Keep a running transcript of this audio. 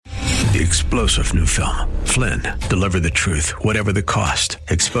The explosive new film, Flynn, deliver the truth, whatever the cost,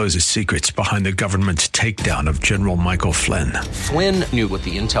 exposes secrets behind the government's takedown of General Michael Flynn. Flynn knew what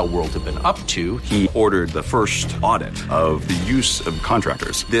the intel world had been up to. He ordered the first audit of the use of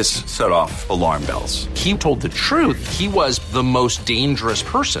contractors. This set off alarm bells. He told the truth. He was the most dangerous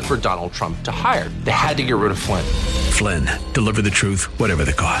person for Donald Trump to hire. They had to get rid of Flynn. Flynn, deliver the truth, whatever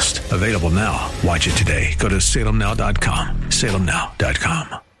the cost. Available now. Watch it today. Go to salemnow.com.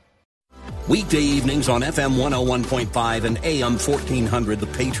 salemnow.com. Weekday evenings on FM 101.5 and AM 1400 The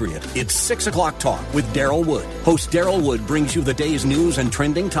Patriot. It's 6 o'clock talk with Daryl Wood. Host Daryl Wood brings you the day's news and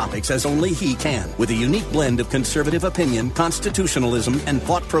trending topics as only he can, with a unique blend of conservative opinion, constitutionalism, and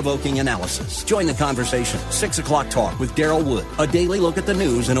thought-provoking analysis. Join the conversation. 6 o'clock talk with Daryl Wood. A daily look at the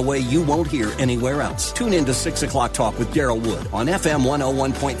news in a way you won't hear anywhere else. Tune in to 6 o'clock talk with Daryl Wood on FM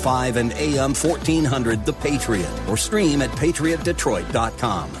 101.5 and AM 1400 The Patriot, or stream at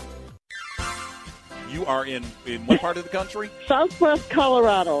patriotdetroit.com. You are in what part of the country? Southwest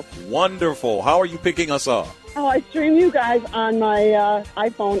Colorado. Wonderful. How are you picking us up? Oh, I stream you guys on my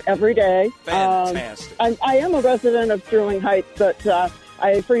iPhone every day. Fantastic. I am a resident of Sterling Heights, but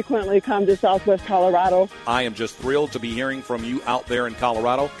I frequently come to Southwest Colorado. I am just thrilled to be hearing from you out there in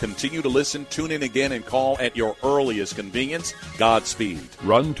Colorado. Continue to listen, tune in again, and call at your earliest convenience. Godspeed.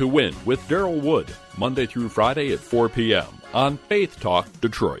 Run to Win with Daryl Wood, Monday through Friday at 4 p.m. on Faith Talk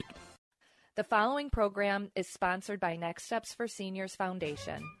Detroit. The following program is sponsored by Next Steps for Seniors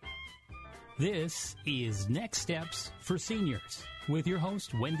Foundation. This is Next Steps for Seniors with your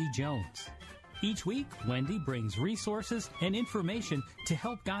host, Wendy Jones. Each week, Wendy brings resources and information to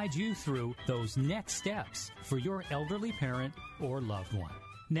help guide you through those next steps for your elderly parent or loved one.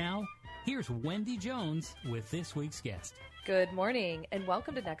 Now, here's Wendy Jones with this week's guest. Good morning, and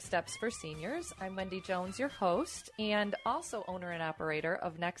welcome to Next Steps for Seniors. I'm Wendy Jones, your host, and also owner and operator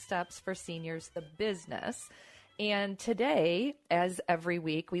of Next Steps for Seniors, the business. And today, as every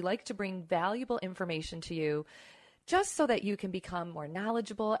week, we like to bring valuable information to you just so that you can become more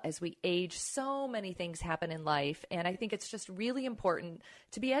knowledgeable as we age. So many things happen in life, and I think it's just really important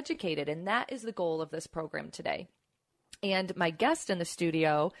to be educated, and that is the goal of this program today. And my guest in the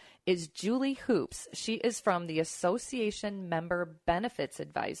studio is Julie Hoops. She is from the Association Member Benefits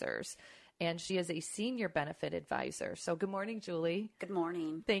Advisors, and she is a senior benefit advisor. So good morning, Julie. Good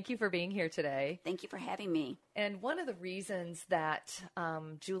morning. Thank you for being here today. Thank you for having me. And one of the reasons that,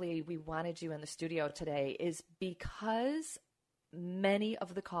 Julie, we wanted you in the studio today is because many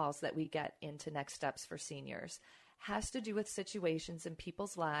of the calls that we get into Next Steps for Seniors has to do with situations in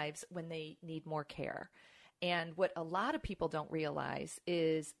people's lives when they need more care. And what a lot of people don't realize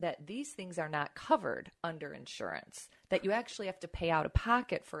is that these things are not covered under insurance, that you actually have to pay out of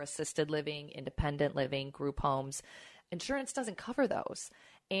pocket for assisted living, independent living, group homes. Insurance doesn't cover those.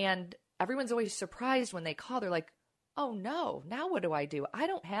 And everyone's always surprised when they call. They're like, oh, no, now what do I do? I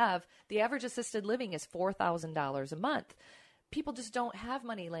don't have, the average assisted living is $4,000 a month. People just don't have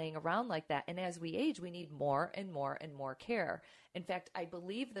money laying around like that. And as we age, we need more and more and more care. In fact, I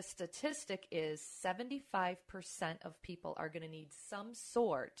believe the statistic is 75% of people are going to need some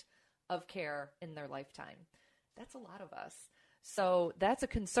sort of care in their lifetime. That's a lot of us. So that's a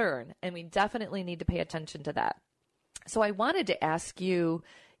concern, and we definitely need to pay attention to that. So I wanted to ask you,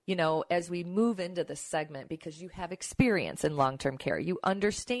 as we move into this segment, because you have experience in long-term care, you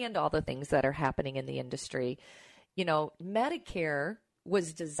understand all the things that are happening in the industry. Medicare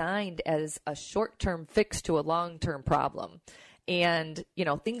was designed as a short-term fix to a long-term problem. And,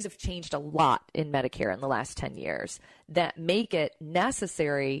 things have changed a lot in Medicare in the last 10 years that make it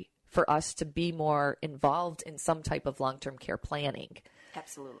necessary for us to be more involved in some type of long-term care planning.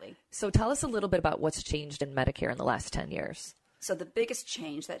 Absolutely. So tell us a little bit about what's changed in Medicare in the last 10 years. So the biggest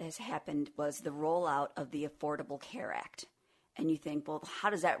change that has happened was the rollout of the Affordable Care Act. And you think, well, how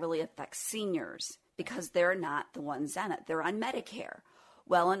does that really affect seniors? Because they're not the ones on it. They're on Medicare.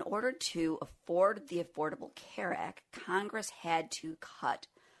 Well, in order to afford the Affordable Care Act, Congress had to cut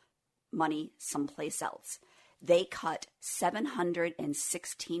money someplace else. They cut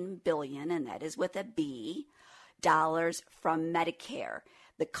 $716 billion, and that is with a B, dollars from Medicare.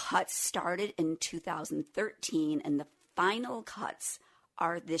 The cuts started in 2013, and the final cuts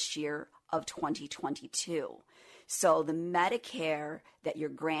are this year of 2022. So the Medicare that your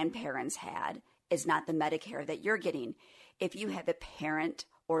grandparents had is not the Medicare that you're getting. If you have a parent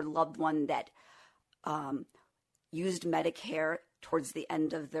or loved one that used Medicare towards the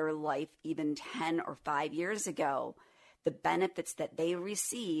end of their life, even 10 or 5 years ago, the benefits that they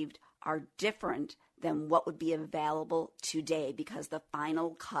received are different than what would be available today because the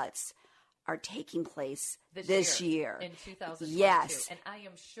final cuts are taking place this year. In 2022. Yes. And I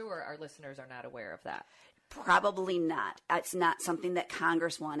am sure our listeners are not aware of that. Probably not. It's not something that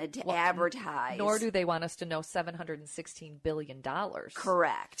Congress wanted to advertise. Nor do they want us to know $716 billion.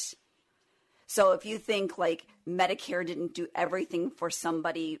 Correct. So if you think like Medicare didn't do everything for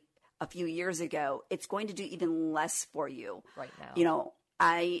somebody a few years ago, it's going to do even less for you right now. You know,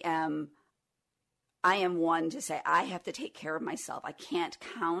 I am one to say I have to take care of myself. I can't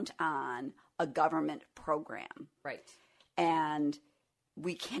count on a government program. Right. And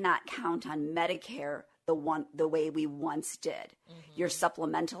we cannot count on Medicare the way we once did. Mm-hmm. Your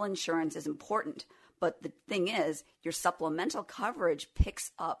supplemental insurance is important, but the thing is, your supplemental coverage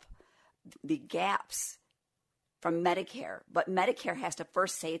picks up the gaps from Medicare, but Medicare has to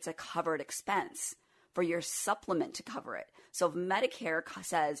first say it's a covered expense for your supplement to cover it. So if Medicare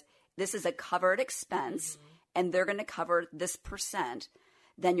says this is a covered expense and they're going to cover this percent,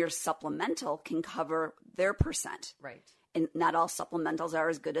 then your supplemental can cover their percent. Right. And not all supplementals are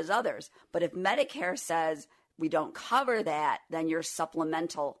as good as others. But if Medicare says we don't cover that, then your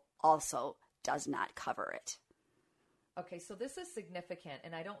supplemental also does not cover it. Okay, so this is significant,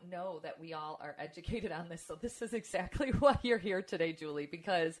 and I don't know that we all are educated on this. So this is exactly why you're here today, Julie,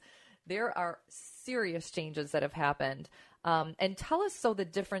 because there are serious changes that have happened. And tell us the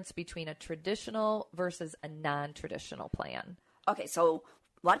difference between a traditional versus a non-traditional plan. Okay, so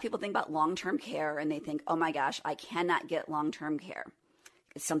a lot of people think about long-term care, and they think, oh my gosh, I cannot get long-term care.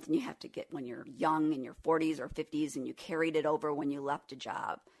 It's something you have to get when you're young, in your 40s or 50s, and you carried it over when you left a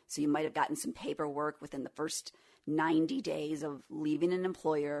job. So you might have gotten some paperwork within the first 90 days of leaving an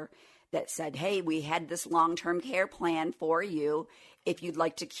employer that said, hey, we had this long-term care plan for you. If you'd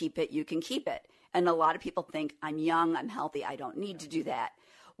like to keep it, you can keep it. And a lot of people think, I'm young, I'm healthy, I don't need to do that.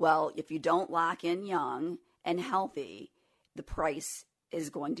 Well, if you don't lock in young and healthy, the price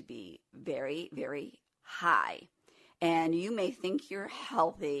is going to be very, very high. And you may think you're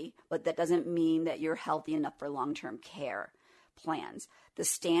healthy, but that doesn't mean that you're healthy enough for long-term care plans. The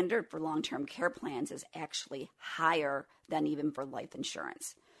standard for long-term care plans is actually higher than even for life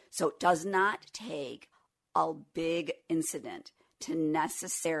insurance. So it does not take a big incident to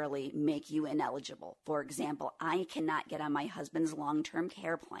necessarily make you ineligible. For example, I cannot get on my husband's long-term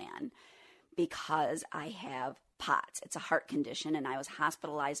care plan because I have POTS. It's a heart condition, and I was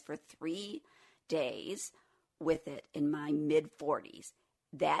hospitalized for 3 days with it in my mid-40s.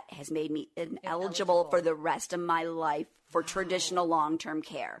 That has made me ineligible for the rest of my life for traditional long-term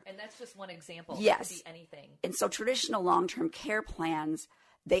care. And that's just one example. Yes. It could be anything. And so traditional long-term care plans,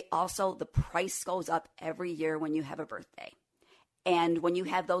 the price goes up every year when you have a birthday. And when you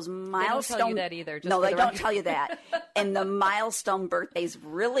have those milestone... They don't tell you that either. No, they don't tell you that. And the milestone birthdays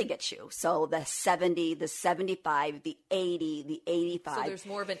really get you. So the 70, the 75, the 80, the 85. So there's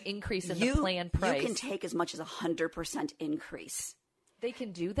more of an increase in the plan price. You can take as much as 100% increase. They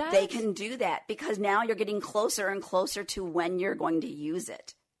can do that? They can do that because now you're getting closer and closer to when you're going to use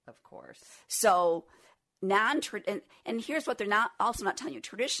it. Of course. So and here's what they're not telling you.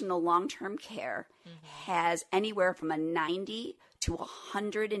 Traditional long-term care has anywhere from a 90 to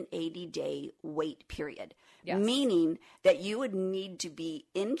 180 day wait period, meaning that you would need to be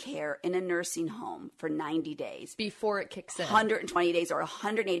in care in a nursing home for 90 days. Before it kicks in. 120 days or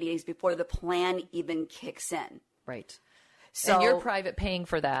 180 days before the plan even kicks in. Right. So and you're private paying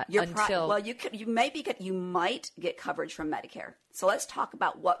for that until you might get coverage from Medicare. So let's talk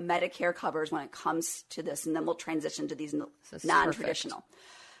about what Medicare covers when it comes to this, and then we'll transition to these non-traditional.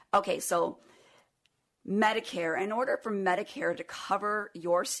 Perfect. Okay, so Medicare, in order for Medicare to cover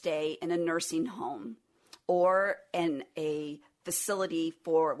your stay in a nursing home or in a facility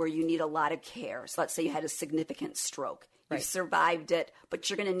where you need a lot of care. So let's say you had a significant stroke. Right. You survived it, but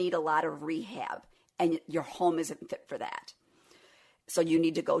you're going to need a lot of rehab, and your home isn't fit for that. So you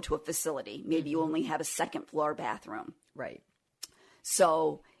need to go to a facility. Maybe you only have a second floor bathroom. Right.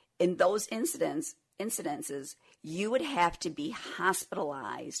 So in those incidences, you would have to be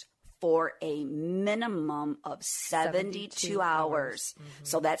hospitalized for a minimum of 72 hours. Mm-hmm.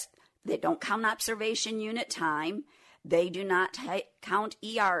 So they don't count observation unit time. They do not count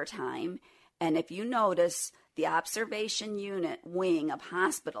ER time. And if you notice, the observation unit wing of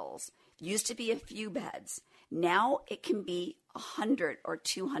hospitals used to be a few beds. Now it can be 100 or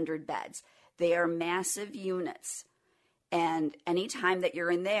 200 beds. They are massive units. And any time that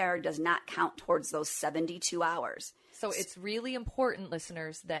you're in there does not count towards those 72 hours. So it's really important,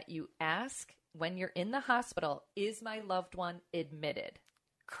 listeners, that you ask when you're in the hospital, is my loved one admitted?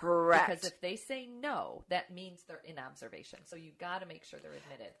 Correct. Because if they say no, that means they're in observation. So you got to make sure they're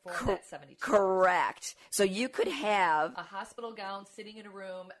admitted for that 72 Correct. So you could have a hospital gown sitting in a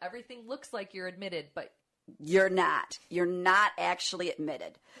room. Everything looks like you're admitted, but you're not. You're not actually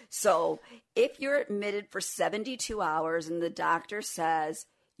admitted. So if you're admitted for 72 hours and the doctor says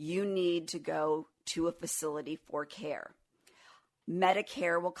you need to go to a facility for care,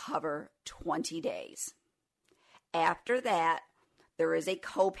 Medicare will cover 20 days. After that, there is a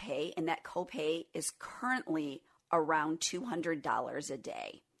copay, and that copay is currently around $200 a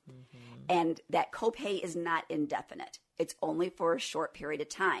day. Mm-hmm. And that copay is not indefinite. It's only for a short period of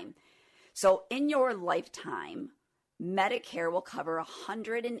time. So in your lifetime, Medicare will cover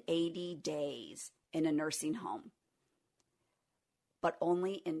 180 days in a nursing home, but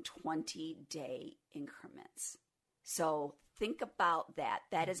only in 20-day increments. So think about that.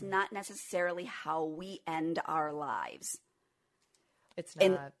 That is not necessarily how we end our lives. It's not.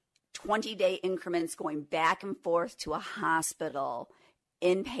 In 20-day increments, going back and forth to a hospital,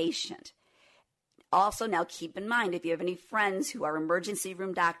 inpatient. Also, now keep in mind, if you have any friends who are emergency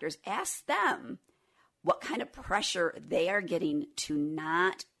room doctors, ask them what kind of pressure they are getting to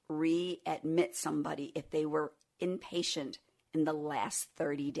not readmit somebody if they were inpatient in the last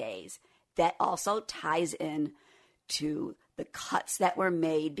 30 days. That also ties in to the cuts that were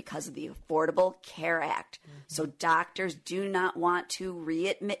made because of the Affordable Care Act. Mm-hmm. So doctors do not want to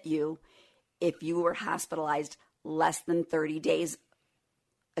readmit you if you were hospitalized less than 30 days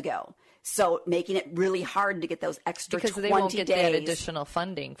ago. So making it really hard to get those extra 20 days. Because they won't get that additional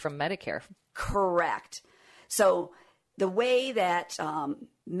funding from Medicare. Correct. So the way that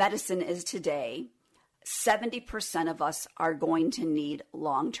medicine is today, 70% of us are going to need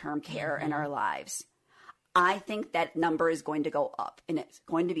long-term care in our lives. I think that number is going to go up, and it's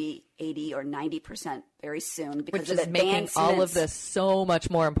going to be 80 or 90% very soon because which is making all of this so much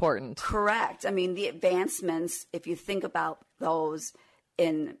more important. Correct. I mean, the advancements, if you think about those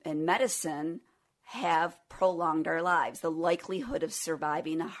in medicine, have prolonged our lives. The likelihood of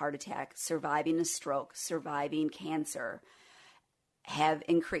surviving a heart attack, surviving a stroke, surviving cancer have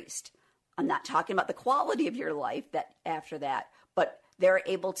increased. I'm not talking about the quality of your life that after that, but they're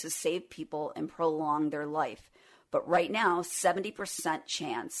able to save people and prolong their life. But right now, 70%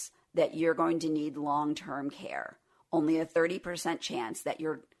 chance that you're going to need long-term care. Only a 30% chance that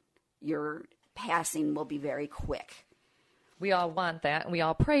your passing will be very quick. We all want that, and we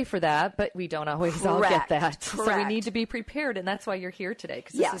all pray for that, but we don't always all get that. Correct. So we need to be prepared, and that's why you're here today,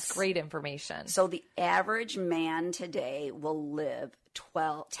 because this is great information. So the average man today will live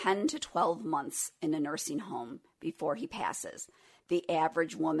 10 to 12 months in a nursing home before he passes. The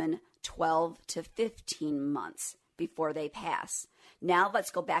average woman, 12 to 15 months before they pass. Now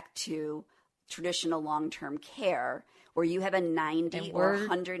let's go back to traditional long-term care, where you have a 90 or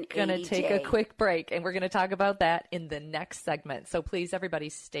 180 day. We're going to take a quick break, and we're going to talk about that in the next segment. So please, everybody,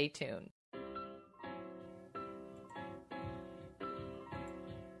 stay tuned.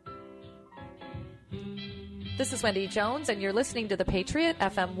 This is Wendy Jones, and you're listening to The Patriot,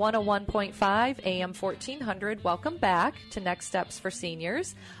 FM 101.5, AM 1400. Welcome back to Next Steps for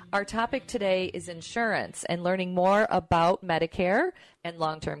Seniors. Our topic today is insurance and learning more about Medicare and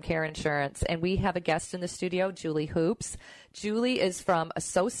long-term care insurance. And we have a guest in the studio, Julie Hoops. Julie is from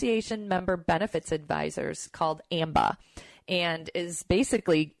Association Member Benefits Advisors called AMBA, and is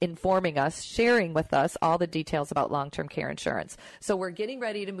basically informing us, sharing with us all the details about long-term care insurance. So we're getting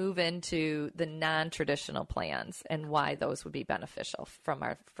ready to move into the non-traditional plans and why those would be beneficial from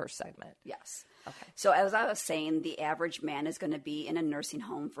our first segment. Yes. Okay. So as I was saying, the average man is going to be in a nursing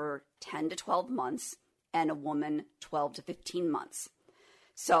home for 10 to 12 months and a woman 12 to 15 months.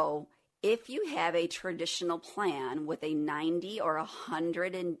 So if you have a traditional plan with a 90 or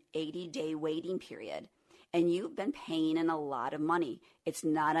 180-day waiting period, and you've been paying in a lot of money, it's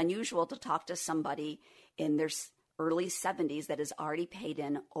not unusual to talk to somebody in their early 70s that has already paid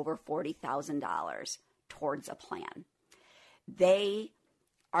in over $40,000 towards a plan. They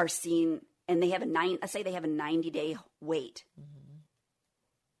are seeing, and they have let's say they have a 90-day wait.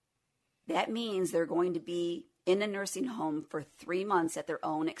 Mm-hmm. That means they're going to be in a nursing home for 3 months at their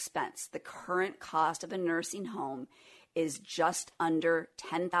own expense. The current cost of a nursing home is just under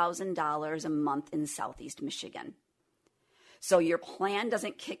 $10,000 a month in Southeast Michigan. So your plan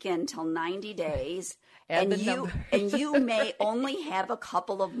doesn't kick in till 90 days, and you may only have a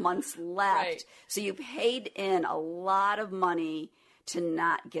couple of months left. Right. So you paid in a lot of money to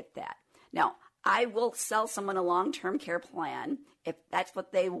not get that. Now, I will sell someone a long-term care plan if that's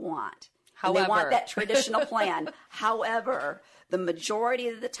what they want. And they want that traditional plan. However, the majority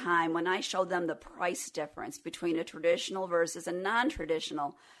of the time when I show them the price difference between a traditional versus a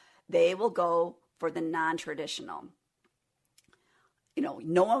non-traditional, they will go for the non-traditional. You know,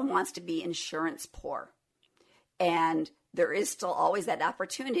 no one wants to be insurance poor. And there is still always that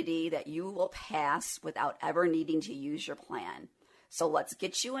opportunity that you will pass without ever needing to use your plan. So let's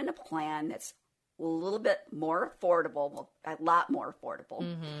get you in a plan that's a little bit more affordable, well, a lot more affordable,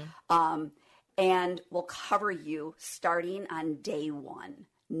 and will cover you starting on day one.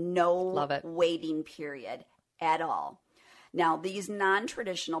 No waiting period at all. Now, these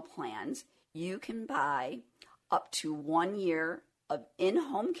non-traditional plans, you can buy up to 1 year of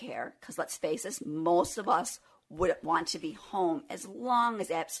in-home care, because let's face it, most of us would want to be home as long as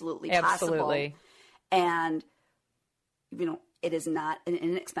absolutely possible. And, you know, it is not an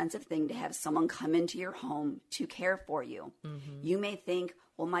inexpensive thing to have someone come into your home to care for you. You may think,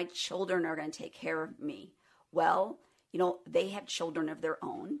 well, my children are going to take care of me. Well, you know, they have children of their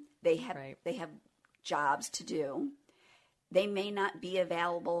own. They have jobs to do. They may not be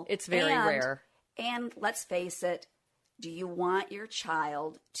available. It's very rare. And let's face it, do you want your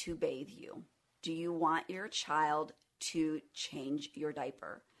child to bathe you? Do you want your child to change your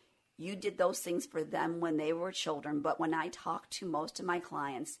diaper? You did those things for them when they were children, but when I talk to most of my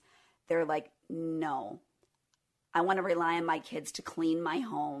clients, they're like, no, I want to rely on my kids to clean my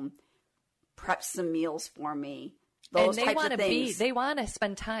home, prep some meals for me, those types of things. They want to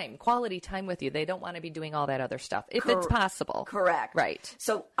spend time, quality time with you. They don't want to be doing all that other stuff, if it's possible. Correct. Right.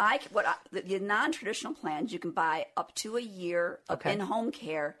 So the non-traditional plans, you can buy up to a year of in-home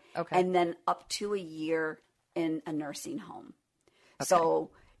care, and then up to a year in a nursing home. So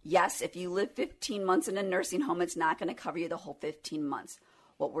yes, if you live 15 months in a nursing home, it's not going to cover you the whole 15 months.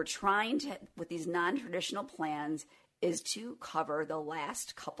 What we're trying to, with these non-traditional plans, is to cover the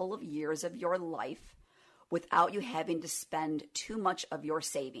last couple of years of your life without you having to spend too much of your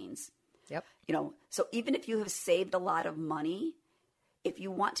savings. Yep. You know, so even if you have saved a lot of money, if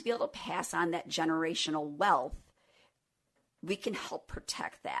you want to be able to pass on that generational wealth, we can help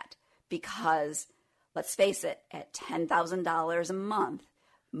protect that, because let's face it, at $10,000 a month,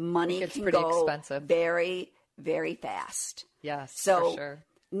 money can go expensive very, very fast. Yes, so for sure.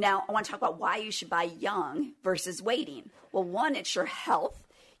 Now I want to talk about why you should buy young versus waiting. Well, one, it's your health.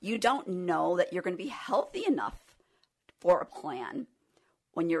 You don't know that you're going to be healthy enough for a plan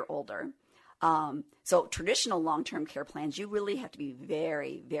when you're older. So traditional long-term care plans, you really have to be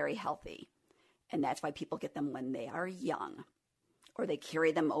very, very healthy. And that's why people get them when they are young, or they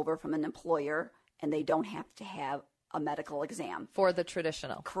carry them over from an employer and they don't have to have a medical exam. For the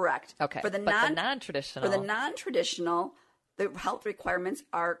traditional. Correct. Okay. For the non-traditional. For the non-traditional, the health requirements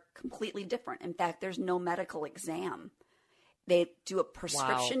are completely different. In fact, there's no medical exam. They do a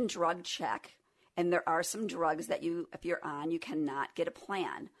prescription drug check, and there are some drugs that if you're on, you cannot get a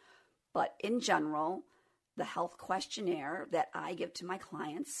plan. But in general, the health questionnaire that I give to my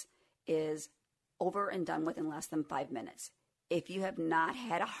clients is over and done with in less than 5 minutes. If you have not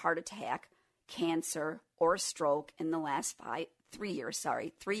had a heart attack, cancer, or stroke in the last 3 years,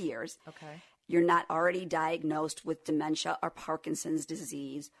 okay, you're not already diagnosed with dementia or Parkinson's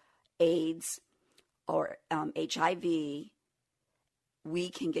disease, AIDS, or HIV, we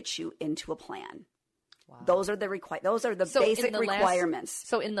can get you into a plan. Wow. Those are the basic requirements.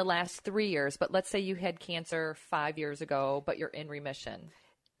 So in the last 3 years, but let's say you had cancer 5 years ago, but you're in remission.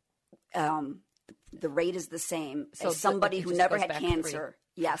 The rate is the same as somebody who never had cancer.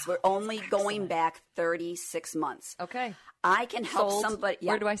 Yes, we're only going back 36 months. Okay. I can help somebody.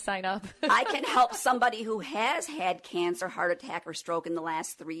 Yeah. Where do I sign up? I can help somebody who has had cancer, heart attack, or stroke in the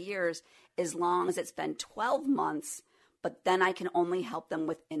last 3 years, as long as it's been 12 months. But then I can only help them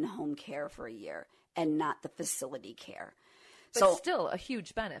with in-home care for a year and not the facility care. But still a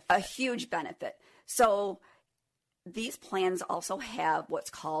huge benefit. A huge benefit. So these plans also have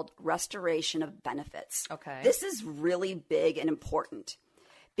what's called restoration of benefits. Okay. This is really big and important,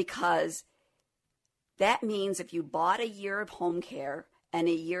 because that means if you bought a year of home care and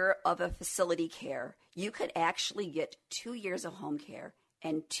a year of a facility care, you could actually get 2 years of home care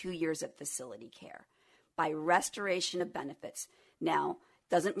and 2 years of facility care by restoration of benefits. Now,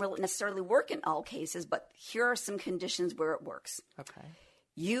 doesn't really necessarily work in all cases, but here are some conditions where it works. Okay.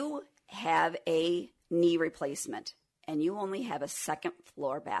 You have a knee replacement and you only have a second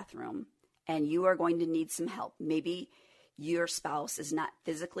floor bathroom and you are going to need some help. Maybe your spouse is not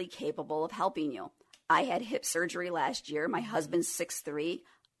physically capable of helping you. I had hip surgery last year. My husband's 6'3".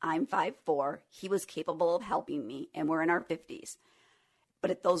 I'm 5'4". He was capable of helping me, and we're in our 50s.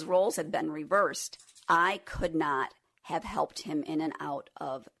 But if those roles had been reversed, I could not have helped him in and out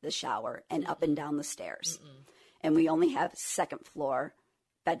of the shower and up and down the stairs. And we only have second floor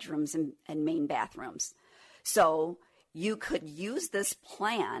bedrooms and main bathrooms. So you could use this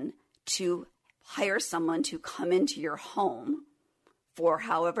plan to hire someone to come into your home for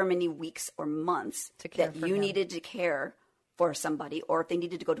however many weeks or months that you needed to care for somebody, or if they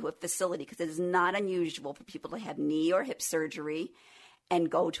needed to go to a facility, because it is not unusual for people to have knee or hip surgery and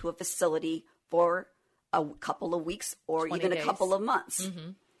go to a facility for a couple of weeks or even a couple of months.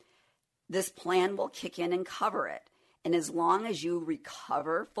 This plan will kick in and cover it. And as long as you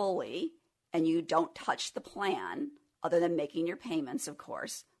recover fully and you don't touch the plan, other than making your payments, of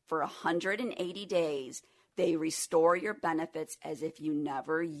course, for 180 days, they restore your benefits as if you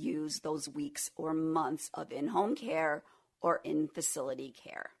never used those weeks or months of in-home care or in-facility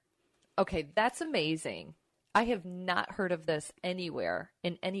care. Okay, that's amazing. I have not heard of this anywhere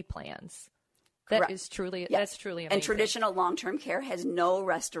in any plans. That is truly, that's truly amazing. And traditional long-term care has no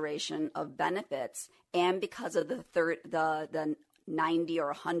restoration of benefits, and because of the 90 or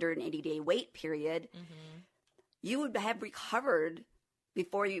 180 day wait period, you would have recovered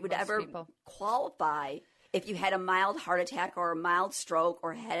before you would ever qualify if you had a mild heart attack or a mild stroke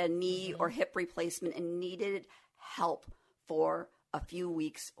or had a knee or hip replacement and needed help for a few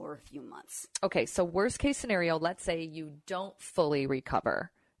weeks or a few months. Okay, so worst case scenario, let's say you don't fully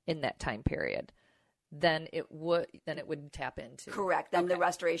recover in that time period. Then it would tap into. Correct. Then the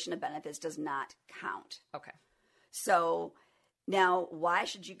restoration of benefits does not count. Okay. So now, why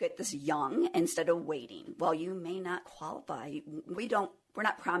should you get this young instead of waiting? Well, you may not qualify. We're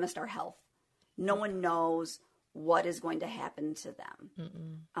not promised our health. No one knows what is going to happen to them.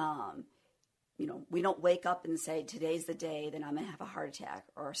 We don't wake up and say, today's the day that I'm going to have a heart attack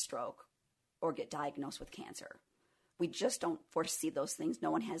or a stroke or get diagnosed with cancer. We just don't foresee those things.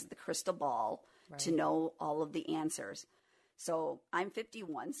 No one has the crystal ball to know all of the answers. So I'm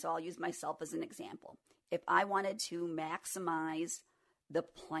 51, so I'll use myself as an example. If I wanted to maximize the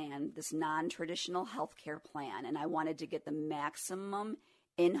plan, this non-traditional healthcare plan, and I wanted to get the maximum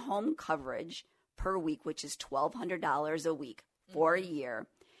in-home coverage per week, which is $1,200 a week for a year,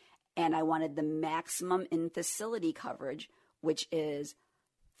 and I wanted the maximum in-facility coverage, which is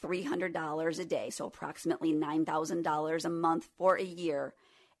 $300 a day, so approximately $9,000 a month for a year.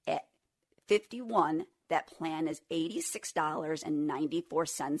 At 51, that plan is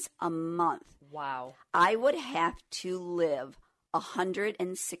 $86.94 a month. Wow. I would have to live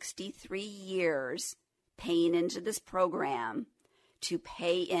 163 years paying into this program to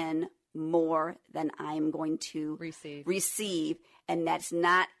pay in more than I'm going to receive, and that's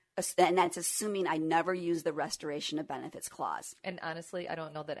assuming I never use the restoration of benefits clause. And honestly, I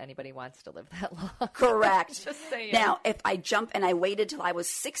don't know that anybody wants to live that long. Correct. Just saying. Now, if I jump and I waited till I was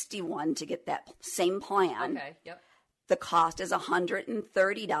 61 to get that same plan, the cost is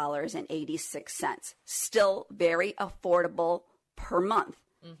 $130.86. Still very affordable per month.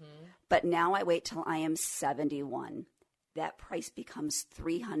 But now I wait till I am 71. That price becomes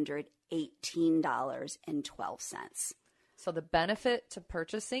 $318.12. So the benefit to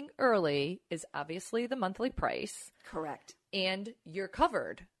purchasing early is obviously the monthly price. Correct. And you're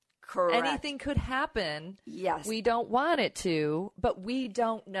covered. Correct. Anything could happen. Yes. We don't want it to, but we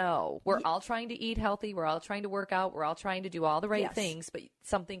don't know. We're all trying to eat healthy. We're all trying to work out. We're all trying to do all the right things, but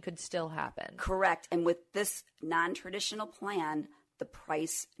something could still happen. Correct. And with this non-traditional plan, the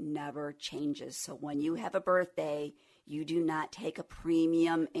price never changes. So when you have a birthday, you do not take a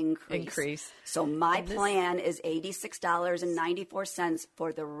premium increase. So my plan is $86.94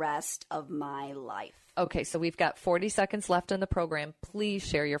 for the rest of my life. Okay, so we've got 40 seconds left in the program. Please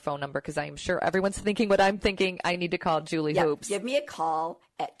share your phone number because I am sure everyone's thinking what I'm thinking. I need to call Julie Hoops. Give me a call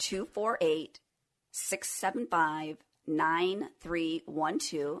at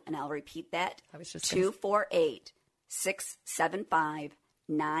 248-675-9312, and I'll repeat that.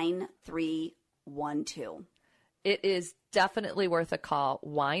 248-675-9312. It is definitely worth a call.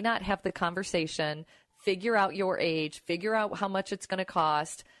 Why not have the conversation, figure out your age, figure out how much it's going to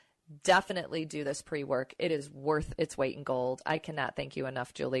cost. Definitely do this pre-work. It is worth its weight in gold. I cannot thank you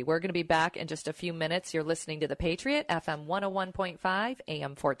enough, Julie. We're going to be back in just a few minutes. You're listening to The Patriot, FM 101.5,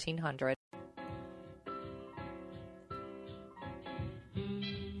 AM 1400.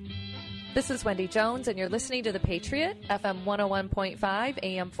 This is Wendy Jones, and you're listening to The Patriot, FM 101.5,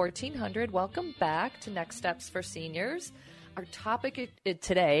 AM 1400. Welcome back to Next Steps for Seniors. Our topic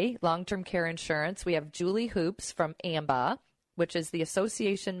today, long-term care insurance. We have Julie Hoops from AMBA, which is the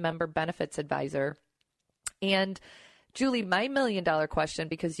Association Member Benefits Advisor. And Julie, my $1 million question,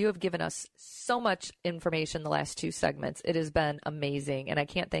 because you have given us so much information the last 2 segments. It has been amazing, and I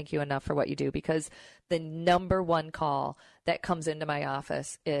can't thank you enough for what you do, because the number one call that comes into my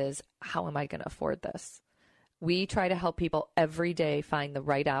office is, how am I going to afford this? We try to help people every day find the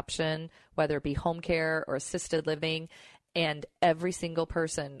right option, whether it be home care or assisted living. And every single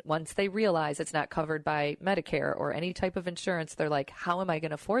person, once they realize it's not covered by Medicare or any type of insurance, they're like, how am I going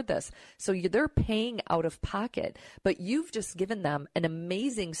to afford this? So they're paying out of pocket, but you've just given them an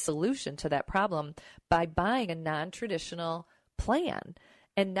amazing solution to that problem by buying a non-traditional plan.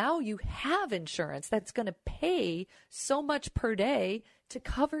 And now you have insurance that's going to pay so much per day to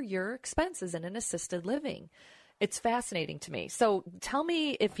cover your expenses in an assisted living. It's fascinating to me. So tell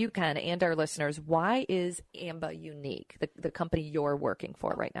me, if you can, and our listeners, why is AMBA unique, the company you're working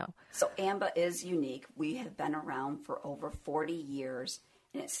for right now? So AMBA is unique. We have been around for over 40 years,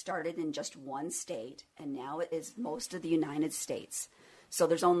 and it started in just one state, and now it is most of the United States. So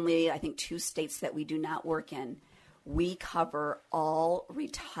there's only, I think, 2 states that we do not work in. We cover all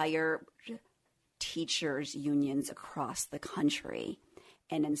retired teachers' unions across the country,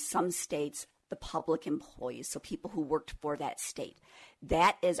 and in some states, the public employees, so people who worked for that state.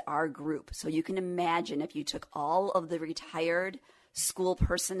 That is our group. So you can imagine if you took all of the retired school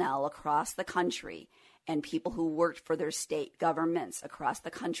personnel across the country and people who worked for their state governments across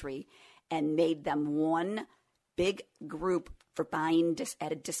the country and made them one big group for buying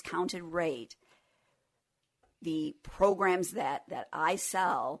at a discounted rate, the programs that I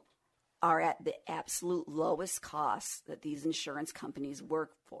sell are at the absolute lowest costs that these insurance companies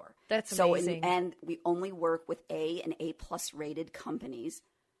work for. That's amazing. And we only work with A and A+ rated companies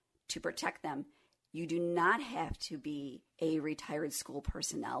to protect them. You do not have to be a retired school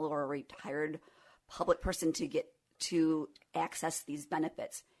personnel or a retired public person to access these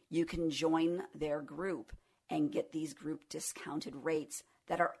benefits. You can join their group and get these group discounted rates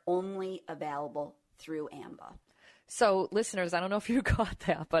that are only available through AMBA. So listeners, I don't know if you caught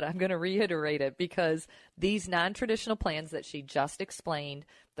that, but I'm going to reiterate it, because these non-traditional plans that she just explained,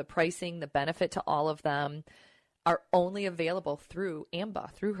 the pricing, the benefit to all of them, are only available through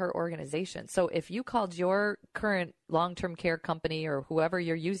AMBA, through her organization. So if you called your current long-term care company or whoever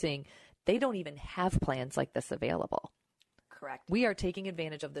you're using, they don't even have plans like this available. Correct. We are taking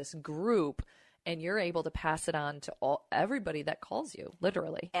advantage of this group, and you're able to pass it on to everybody that calls you,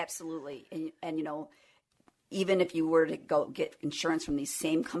 literally. Absolutely. And you know, even if you were to go get insurance from these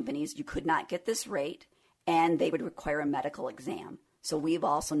same companies, you could not get this rate, and they would require a medical exam. So we've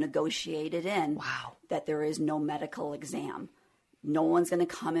also negotiated in that there is no medical exam. No one's going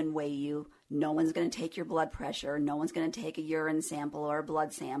to come and weigh you. No one's going to take your blood pressure. No one's going to take a urine sample or a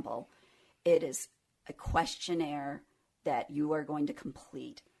blood sample. It is a questionnaire that you are going to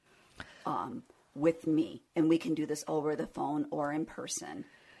complete with me, and we can do this over the phone or in person.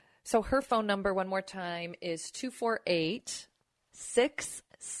 So her phone number, one more time, is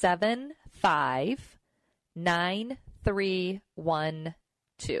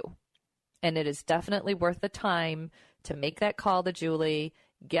 248-675-9312. And it is definitely worth the time to make that call to Julie,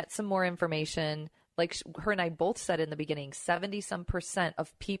 get some more information. Like her and I both said in the beginning, 70%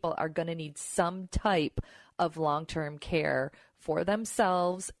 of people are going to need some type of long-term care for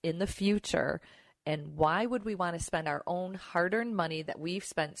themselves in the future. And why would we want to spend our own hard-earned money that we've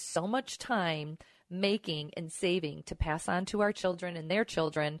spent so much time making and saving to pass on to our children and their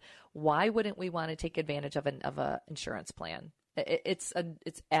children? Why wouldn't we want to take advantage of an insurance plan? It's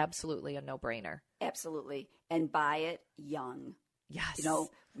absolutely a no-brainer. Absolutely. And buy it young. Yes. You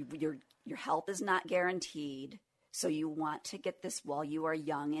know, your health is not guaranteed, so you want to get this while you are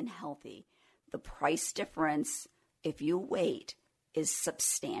young and healthy. The price difference, if you wait, is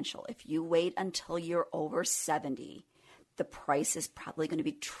substantial. If you wait until you're over 70, the price is probably going to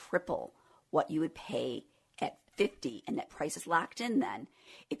be triple what you would pay at 50, and that price is locked in then.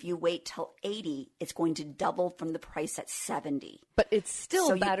 If you wait till 80, it's going to double from the price at 70. But it's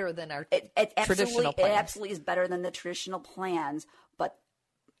still better than our traditional plans. It absolutely is better than the traditional plans, but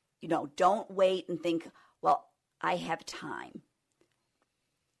you know, don't wait and think, well, I have time.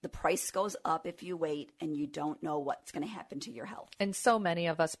 The price goes up if you wait, and you don't know what's going to happen to your health. And so many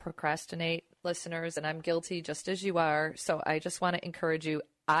of us procrastinate, listeners, and I'm guilty just as you are. So I just want to encourage you.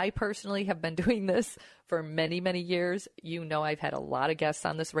 I personally have been doing this for many, many years. You know, I've had a lot of guests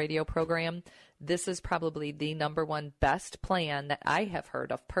on this radio program. This is probably the number one best plan that I have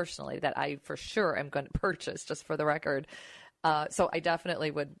heard of personally that I for sure am going to purchase, just for the record. So I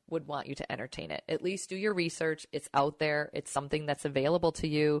definitely would want you to entertain it. At least do your research. It's out there. It's something that's available to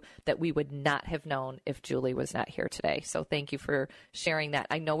you that we would not have known if Julie was not here today. So thank you for sharing that.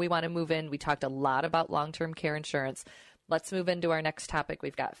 I know we want to move in. We talked a lot about long-term care insurance. Let's move into our next topic.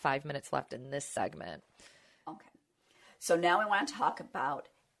 We've got 5 minutes left in this segment. Okay. So now we want to talk about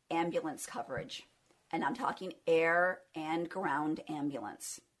ambulance coverage. And I'm talking air and ground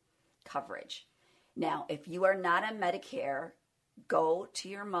ambulance coverage. Now, if you are not on Medicare, go to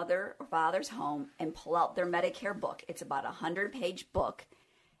your mother or father's home and pull out their Medicare book. It's about a 100-page book.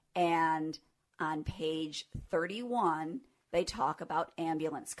 And on page 31, they talk about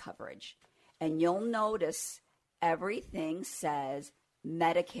ambulance coverage. And you'll notice everything says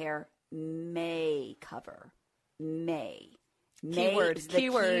Medicare may cover. May. Keyword. Is the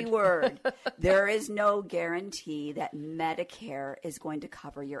keyword. There is no guarantee that Medicare is going to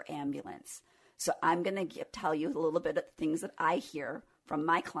cover your ambulance. So I'm going to tell you a little bit of things that I hear from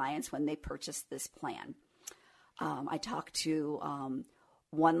my clients when they purchase this plan. I talked to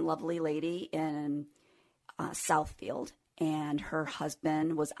one lovely lady in Southfield, and her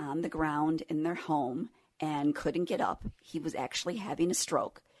husband was on the ground in their home and couldn't get up. He was actually having a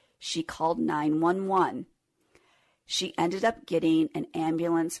stroke. She called 911. She ended up getting an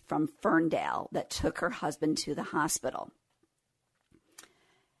ambulance from Ferndale that took her husband to the hospital.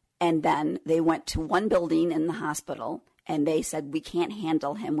 And then they went to one building in the hospital, and they said, we can't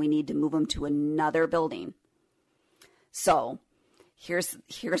handle him. We need to move him to another building. So here's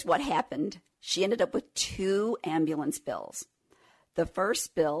what happened. She ended up with 2 ambulance bills. The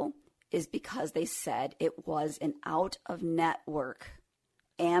first bill is because they said it was an out-of-network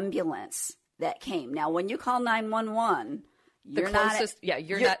ambulance that came. Now, when you call 911, you're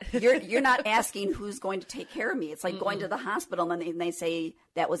not asking who's going to take care of me. It's like going to the hospital and they say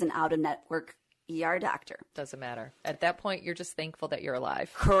that was an out-of-network ER doctor. Doesn't matter. At that point, you're just thankful that you're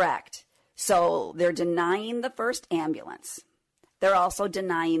alive. Correct. So they're denying the first ambulance. They're also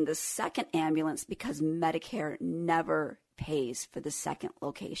denying the second ambulance because Medicare never pays for the second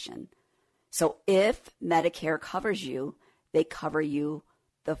location. So if Medicare covers you, they cover you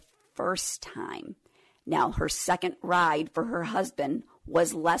the first time. Now, her second ride for her husband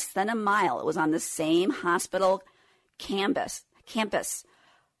was less than a mile. It was on the same hospital campus.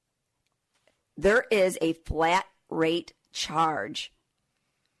 There is a flat rate charge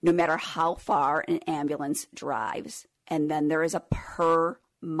no matter how far an ambulance drives. And then there is a per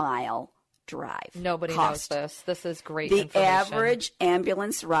mile drive. Nobody cost. knows this. This is great The information. average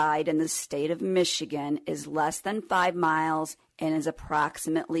ambulance ride in the state of Michigan is less than 5 miles and is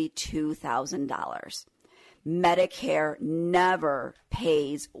approximately $2,000. Medicare never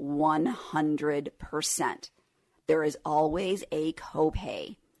pays 100%. There is always a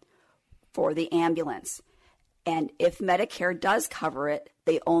copay for the ambulance. And if Medicare does cover it,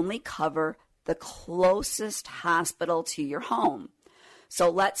 they only cover the closest hospital to your home. So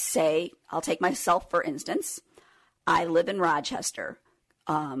let's say, I'll take myself for instance. I live in Rochester.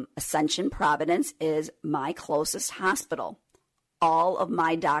 Ascension Providence is my closest hospital. All of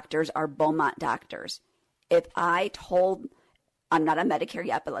my doctors are Beaumont doctors. If I told, I'm not on Medicare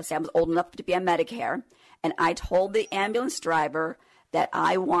yet, but let's say I was old enough to be on Medicare, and I told the ambulance driver that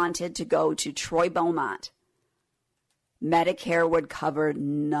I wanted to go to Troy Beaumont, Medicare would cover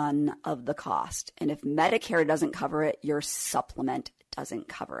none of the cost. And if Medicare doesn't cover it, your supplement doesn't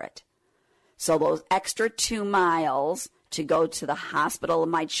cover it. So those extra 2 miles to go to the hospital of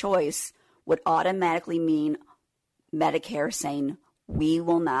my choice would automatically mean Medicare saying, we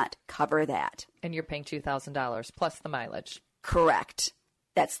will not cover that. And you're paying $2,000 plus the mileage. Correct.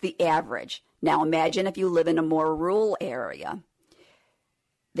 That's the average. Now imagine if you live in a more rural area.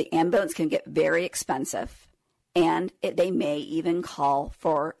 The ambulance can get very expensive, and they may even call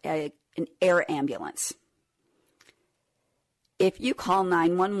for an air ambulance. If you call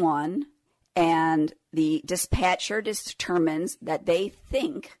 911 and the dispatcher determines that they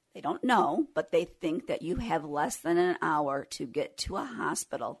don't know, but they think that you have less than an hour to get to a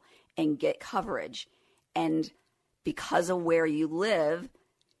hospital and get coverage, and because of where you live,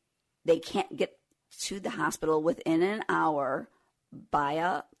 they can't get to the hospital within an hour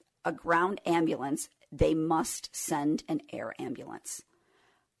by a ground ambulance, they must send an air ambulance.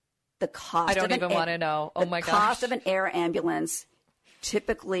 The cost I don't even want to know. Oh my gosh. The cost of an air ambulance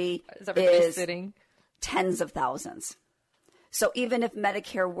typically is sitting? Tens of thousands. So even if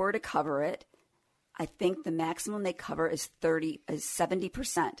Medicare were to cover it, I think the maximum they cover is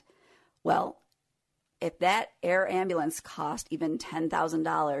 70%. Well, if that air ambulance cost even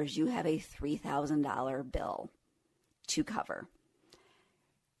 $10,000, you have a $3,000 bill to cover.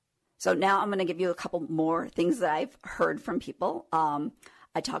 So now I'm going to give you a couple more things that I've heard from people.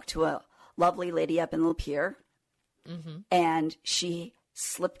 I talked to a lovely lady up in Lapeer, and she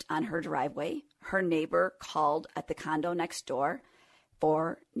slipped on her driveway. Her neighbor called at the condo next door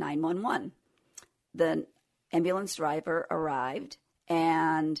for 911. The ambulance driver arrived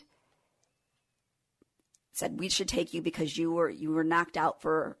and said, "We should take you because you were knocked out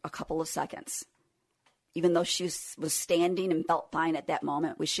for a couple of seconds. Even though she was standing and felt fine at that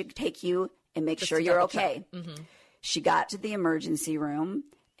moment, we should take you and make sure you're okay." She got to the emergency room,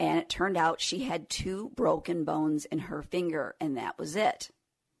 and it turned out she had 2 broken bones in her finger, and that was it.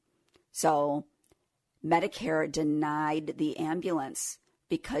 So Medicare denied the ambulance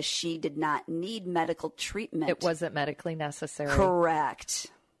because she did not need medical treatment. It wasn't medically necessary.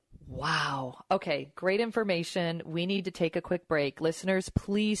 Correct. Wow. Okay, great information. We need to take a quick break. Listeners,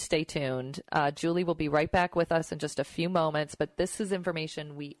 please stay tuned. Julie will be right back with us in just a few moments, but this is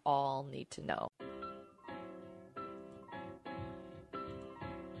information we all need to know.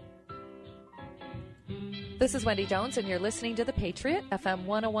 This is Wendy Jones, and you're listening to The Patriot, FM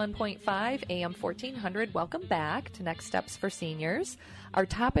 101.5, AM 1400. Welcome back to Next Steps for Seniors. Our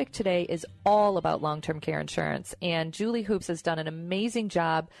topic today is all about long-term care insurance, and Julie Hoops has done an amazing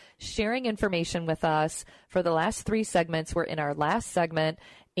job sharing information with us for the last 3 segments. We're in our last segment,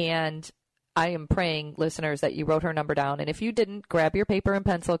 and I am praying, listeners, that you wrote her number down. And if you didn't, grab your paper and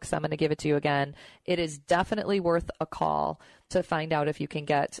pencil because I'm going to give it to you again. It is definitely worth a call to find out if you can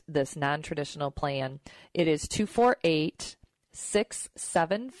get this non-traditional plan. It is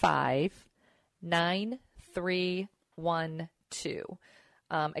 248-675-9312.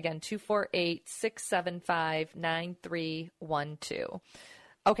 Again, 248-675-9312.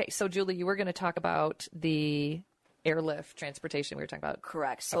 Okay, so Julie, you were going to talk about the airlift transportation we were talking about.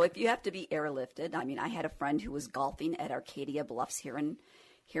 Correct. So if you have to be airlifted, I mean, I had a friend who was golfing at Arcadia Bluffs here in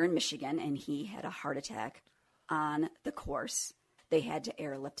Michigan, and he had a heart attack on the course. They had to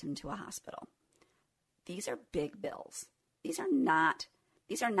airlift him to a hospital. These are big bills. These are not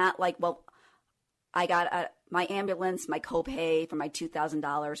like, well, I got my ambulance, my copay for my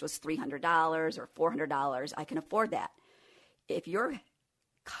 $2,000 was $300 or $400. I can afford that. If you're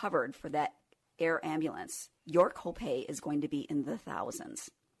covered for that air ambulance, your copay is going to be in the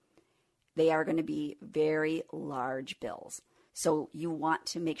thousands. They are going to be very large bills. So you want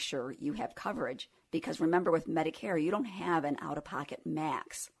to make sure you have coverage because remember with Medicare, you don't have an out-of-pocket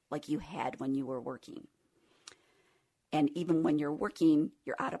max like you had when you were working. And even when you're working,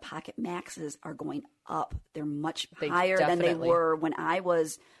 your out-of-pocket maxes are going up. They're much higher than they were when I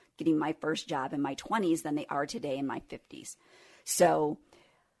was getting my first job in my 20s than they are today in my 50s. So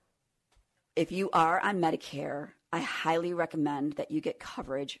if you are on Medicare, I highly recommend that you get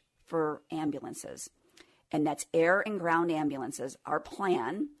coverage for ambulances. And that's air and ground ambulances. Our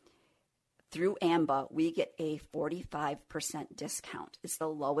plan through AMBA, we get a 45% discount. It's the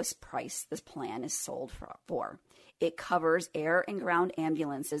lowest price this plan is sold for. It covers air and ground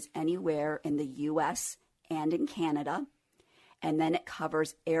ambulances anywhere in the U.S. and in Canada. And then it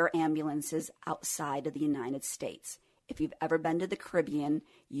covers air ambulances outside of the United States. If you've ever been to the Caribbean,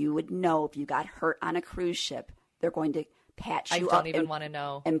 you would know if you got hurt on a cruise ship, they're going to patch you up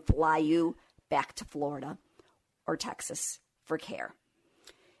and fly you back to Florida or Texas for care.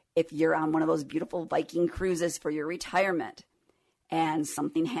 If you're on one of those beautiful Viking cruises for your retirement and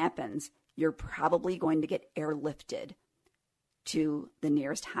something happens, you're probably going to get airlifted to the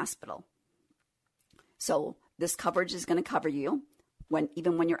nearest hospital. So this coverage is going to cover you.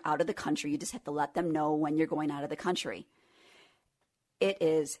 Even when you're out of the country, you just have to let them know when you're going out of the country. It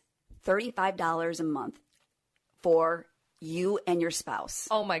is $35 a month for you and your spouse.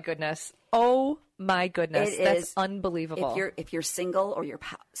 Oh my goodness. That's unbelievable. If you're single or your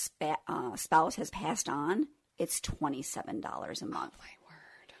spouse has passed on, it's $27 a month. Oh my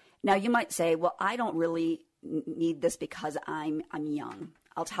word. Now you might say, well, I don't really need this because I'm young.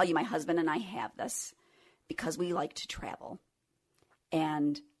 I'll tell you, my husband and I have this because we like to travel.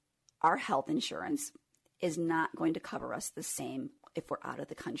 And our health insurance is not going to cover us the same if we're out of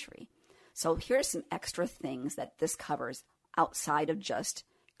the country. So here's some extra things that this covers outside of just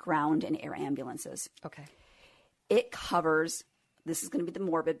ground and air ambulances. Okay. It covers, this is going to be the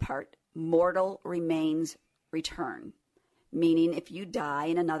morbid part, mortal remains return. Meaning if you die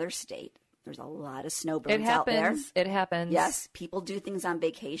in another state, there's a lot of snowbirds out there. It happens. Yes, people do things on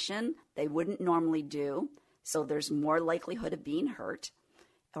vacation they wouldn't normally do. So there's more likelihood of being hurt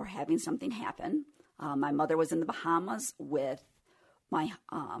or having something happen. My mother was in the Bahamas with my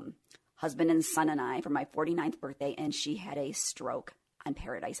husband and son and I for my 49th birthday, and she had a stroke on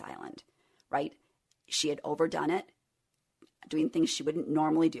Paradise Island, right? She had overdone it. doing things she wouldn't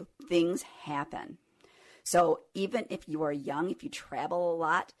normally do. Things happen. So even if you are young, if you travel a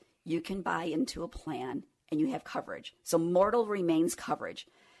lot, you can buy into a plan and you have coverage. So mortal remains coverage.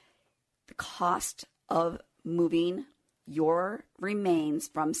 The cost of moving your remains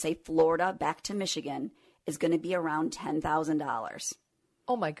from, say, Florida back to Michigan is going to be around $10,000.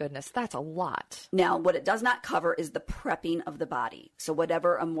 Oh my goodness, that's a lot. Now, what it does not cover is the prepping of the body. So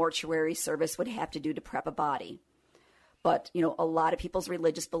whatever a mortuary service would have to do to prep a body. But, you know, a lot of people's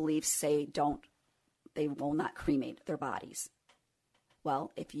religious beliefs say they will not cremate their bodies.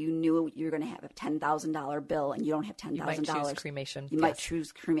 Well, if you knew you're going to have a $10,000 bill and you don't have $10,000, you might choose cremation. You might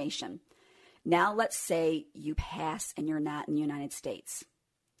choose cremation. Now, let's say you pass and you're not in the United States.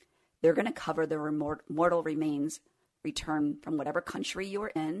 They're going to cover the mortal remains return from whatever country you are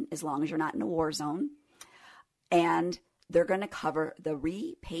in, as long as you're not in a war zone. And they're going to cover the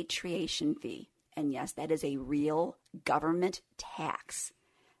repatriation fee. And yes, that is a real government tax.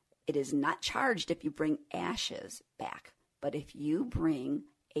 It is not charged if you bring ashes back. But if you bring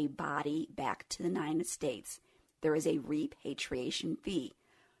a body back to the United States, there is a repatriation fee.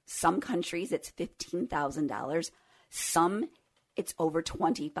 Some countries, it's $15,000. Some, it's over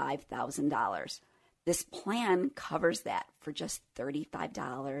 $25,000. This plan covers that for just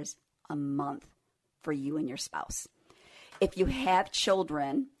 $35 a month for you and your spouse. If you have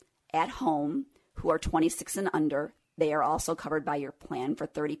children at home who are 26 and under, they are also covered by your plan for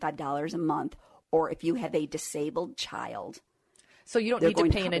 $35 a month. Or if you have a disabled child. So you don't need to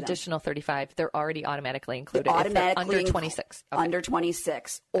pay an additional $35. They're already automatically included. They're automatically under 26. Okay. Under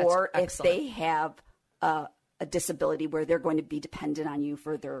 26. Or if they have a disability where they're going to be dependent on you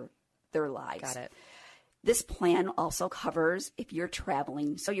for their lives. Got it. This plan also covers if you're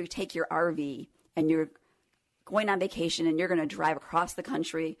traveling. So you take your RV and you're going on vacation and you're going to drive across the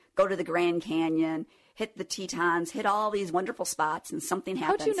country, go to the Grand Canyon, hit the Tetons, hit all these wonderful spots, and something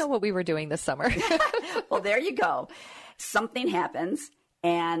happens. How'd you know what we were doing this summer? Well, there you go. Something happens.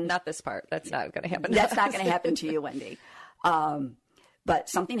 And not this part. That's not going to happen. That's not going to happen to you, Wendy. But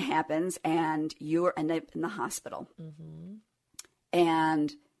something happens and you end up in the hospital. Mm-hmm.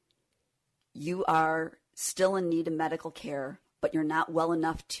 And you are still in need of medical care, but you're not well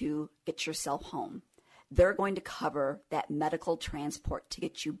enough to get yourself home. They're going to cover that medical transport to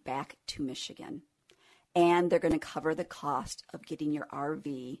get you back to Michigan. And they're going to cover the cost of getting your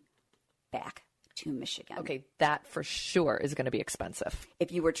RV back to Michigan. Okay, that for sure is going to be expensive.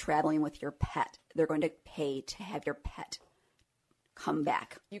 If you were traveling with your pet, they're going to pay to have your pet come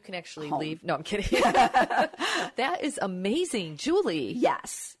back. You can actually home. Leave. No, I'm kidding. That is amazing, Julie.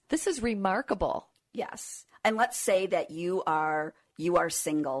 Yes. This is remarkable. Yes. And let's say that you are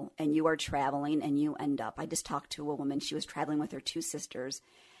single and you are traveling and you end up, I just talked to a woman, she was traveling with her two sisters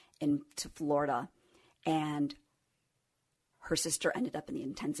to Florida, and her sister ended up in the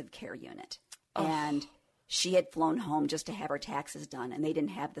intensive care unit. Oh. And she had flown home just to have her taxes done, and they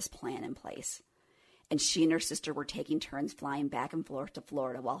didn't have this plan in place. And she and her sister were taking turns flying back and forth to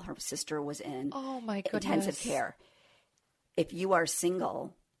Florida while her sister was in intensive care. If you are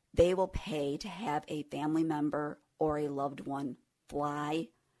single, they will pay to have a family member or a loved one fly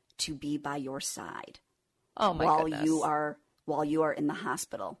to be by your side. Oh my goodness. While you are in the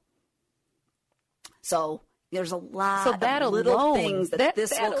hospital. So there's a lot of little things that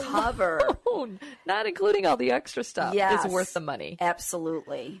this will cover. Not including all the extra stuff, is worth the money.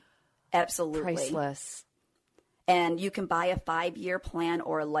 Absolutely. Absolutely. Priceless. And you can buy a 5-year plan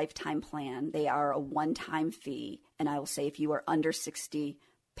or a lifetime plan. They are a one-time fee. And I will say if you are under 60,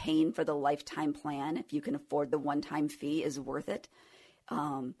 paying for the lifetime plan, if you can afford the one-time fee, is worth it.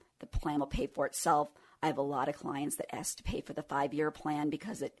 The plan will pay for itself. I have a lot of clients that ask to pay for the 5-year plan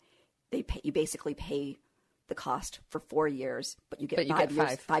because you basically pay the cost for 4 years, but you get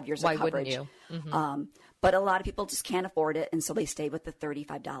 5 years Why of coverage. Wouldn't you? Mm-hmm. But a lot of people just can't afford it, and so they stay with the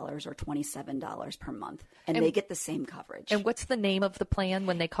 $35 or $27 per month, and they get the same coverage. And what's the name of the plan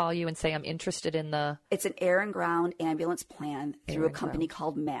when they call you and say, I'm interested in the... It's an air and ground ambulance plan through a company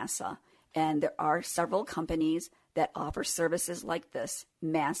called MASA, and there are several companies that offer services like this.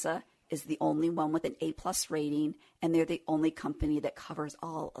 MASA is the only one with an A+ rating, and they're the only company that covers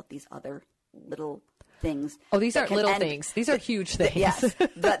all of these other little things. Oh, these aren't little things. These are huge things. Yes.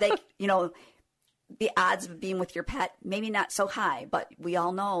 But the odds of being with your pet, maybe not so high, but we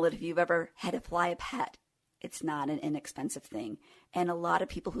all know that if you've ever had to fly a pet, it's not an inexpensive thing. And a lot of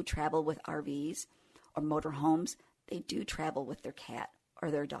people who travel with RVs or motorhomes, they do travel with their cat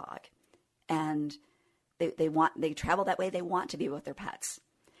or their dog. And they travel that way. They want to be with their pets.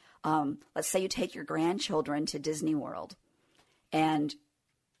 Let's say you take your grandchildren to Disney World and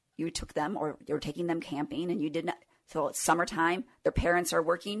you took them or you're taking them camping and So it's summertime, their parents are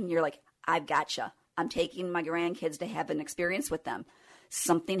working, you're like, I've gotcha. I'm taking my grandkids to have an experience with them.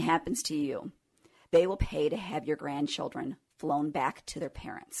 Something happens to you. They will pay to have your grandchildren flown back to their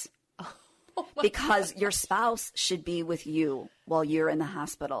parents. Because your spouse should be with you while you're in the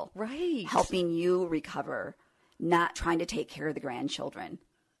hospital. Right. Helping you recover, not trying to take care of the grandchildren.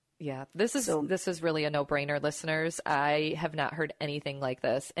 Yeah, this is really a no-brainer, listeners. I have not heard anything like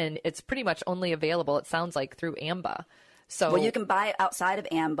this, and it's pretty much only available, it sounds like, through AMBA. So, well, you can buy it outside of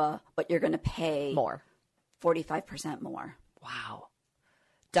AMBA, but you're going to pay more, 45% more. Wow.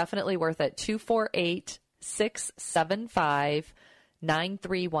 Definitely worth it.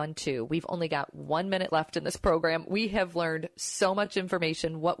 248-675-9312. We've only got 1 minute left in this program. We have learned so much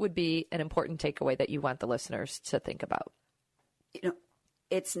information. What would be an important takeaway that you want the listeners to think about? You know,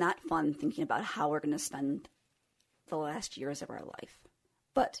 it's not fun thinking about how we're going to spend the last years of our life,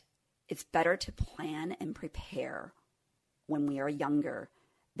 but it's better to plan and prepare when we are younger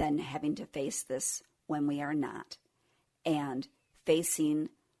than having to face this when we are not. And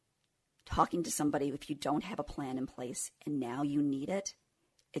talking to somebody, if you don't have a plan in place and now you need it,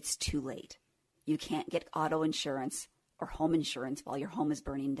 it's too late. You can't get auto insurance or home insurance while your home is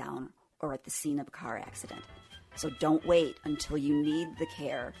burning down or at the scene of a car accident. So don't wait until you need the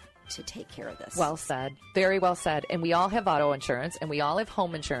care to take care of this. Well said. Very well said. And we all have auto insurance and we all have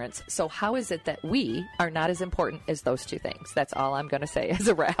home insurance. So how is it that we are not as important as those two things? That's all I'm going to say as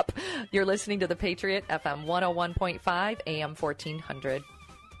a wrap. You're listening to The Patriot, FM 101.5, AM 1400.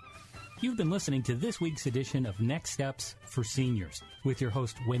 You've been listening to this week's edition of Next Steps for Seniors with your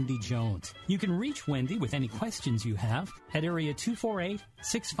host, Wendy Jones. You can reach Wendy with any questions you have at area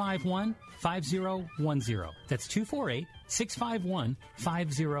 248-651-5010. That's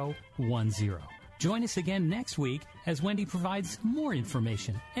 248-651-5010. Join us again next week as Wendy provides more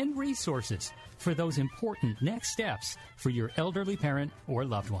information and resources for those important next steps for your elderly parent or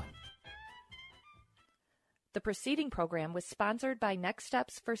loved one. The preceding program was sponsored by Next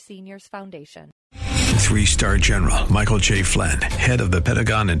Steps for Seniors Foundation. 3-star General Michael J. Flynn, head of the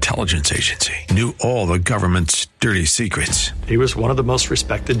Pentagon Intelligence Agency, knew all the government's dirty secrets. He was one of the most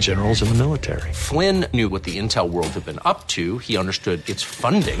respected generals in the military. Flynn knew what the intel world had been up to. He understood its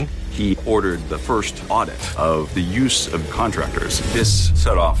funding. He ordered the first audit of the use of contractors. This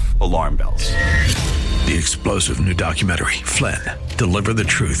set off alarm bells. The explosive new documentary, Flynn, Deliver the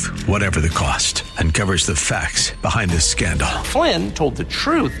Truth, Whatever the Cost, uncovers the facts behind this scandal. Flynn told the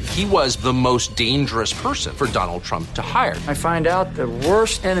truth. He was the most dangerous person for Donald Trump to hire. I find out the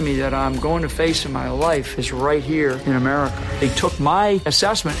worst enemy that I'm going to face in my life is right here in America. They took my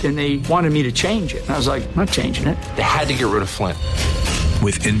assessment and they wanted me to change it. And I was like, I'm not changing it. They had to get rid of Flynn.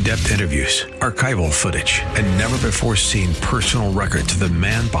 With in-depth interviews, archival footage, and never-before-seen personal records of the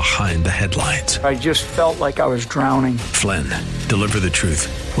man behind the headlines. I just felt like I was drowning. Flynn, Deliver the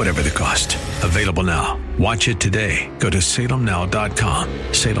Truth, Whatever the Cost. Available now. Watch it today. Go to salemnow.com.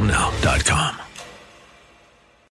 salemnow.com.